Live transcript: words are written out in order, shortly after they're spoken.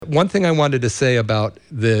one thing I wanted to say about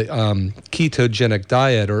the ketogenic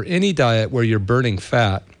diet, or any diet where you're burning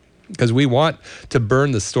fat, because we want to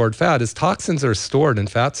burn the stored fat, is toxins are stored in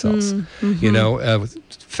fat cells.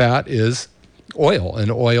 Fat is oil, and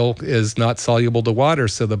oil is not soluble to water.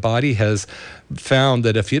 So the body has found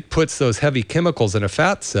that if it puts those heavy chemicals in a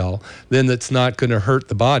fat cell, then it's not going to hurt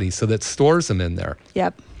the body. So that stores them in there.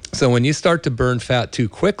 Yep. So when you start to burn fat too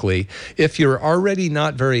quickly, if you're already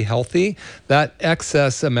not very healthy, that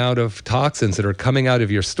excess amount of toxins that are coming out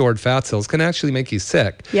of your stored fat cells can actually make you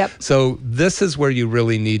sick. Yep. So this is where you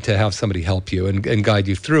really need to have somebody help you and guide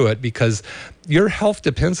you through it, because your health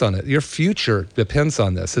depends on it. Your future depends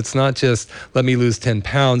on this. It's not just, let me lose 10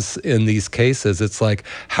 pounds in these cases. It's like,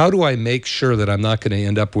 how do I make sure that I'm not going to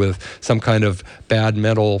end up with some kind of bad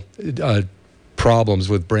mental problems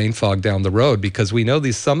with brain fog down the road, because we know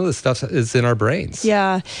some of the stuff is in our brains.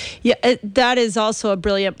 Yeah. That is also a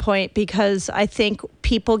brilliant point, because I think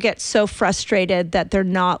people get so frustrated that they're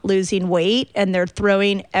not losing weight and they're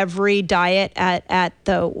throwing every diet at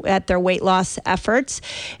their weight loss efforts.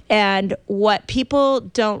 And what people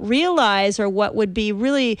don't realize, or what would be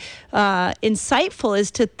really insightful, is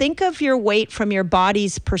to think of your weight from your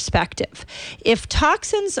body's perspective. If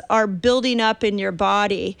toxins are building up in your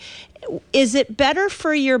body, is it better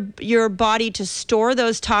for your body to store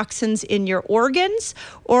those toxins in your organs,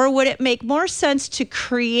 or would it make more sense to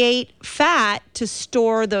create fat to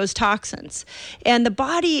store those toxins? And the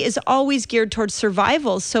body is always geared towards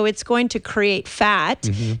survival, so it's going to create fat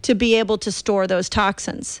to be able to store those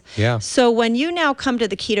toxins. Yeah. So when you now come to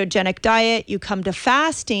the ketogenic diet, you come to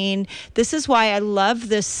fasting, this is why I love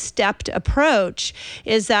this stepped approach,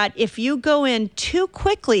 is that if you go in too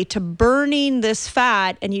quickly to burning this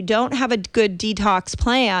fat and you don't have a good detox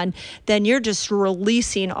plan, then you're just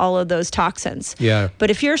releasing all of those toxins. Yeah. But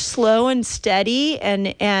if you're slow and steady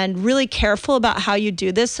and really careful about how you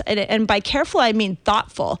do this, and by careful I mean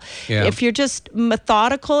thoughtful. Yeah. If you're just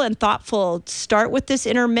methodical and thoughtful, start with this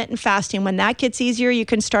intermittent fasting. When that gets easier, you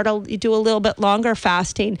can you do a little bit longer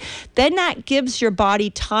fasting. Then that gives your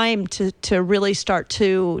body time to really start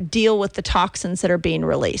to deal with the toxins that are being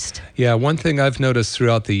released. Yeah, one thing I've noticed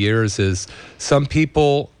throughout the years is some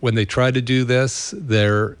people, when they try to do this,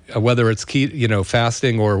 they're whether it's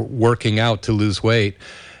fasting or working out to lose weight,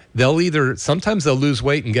 sometimes they'll lose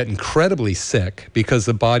weight and get incredibly sick because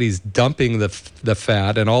the body's dumping the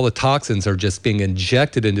fat and all the toxins are just being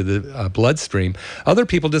injected into the bloodstream. Other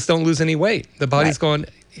people just don't lose any weight. The body's going,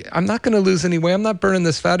 I'm not going to lose any weight. I'm not burning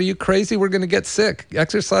this fat. Are you crazy? We're going to get sick.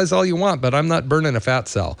 Exercise all you want, but I'm not burning a fat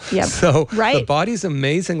cell. Yep. So the body's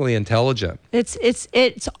amazingly intelligent.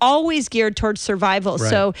 It's always geared towards survival. Right.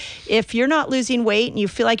 So if you're not losing weight and you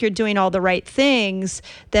feel like you're doing all the right things,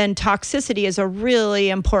 then toxicity is a really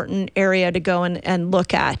important area to go and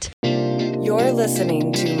look at. You're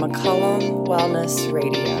listening to McCollum Wellness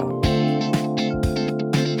Radio.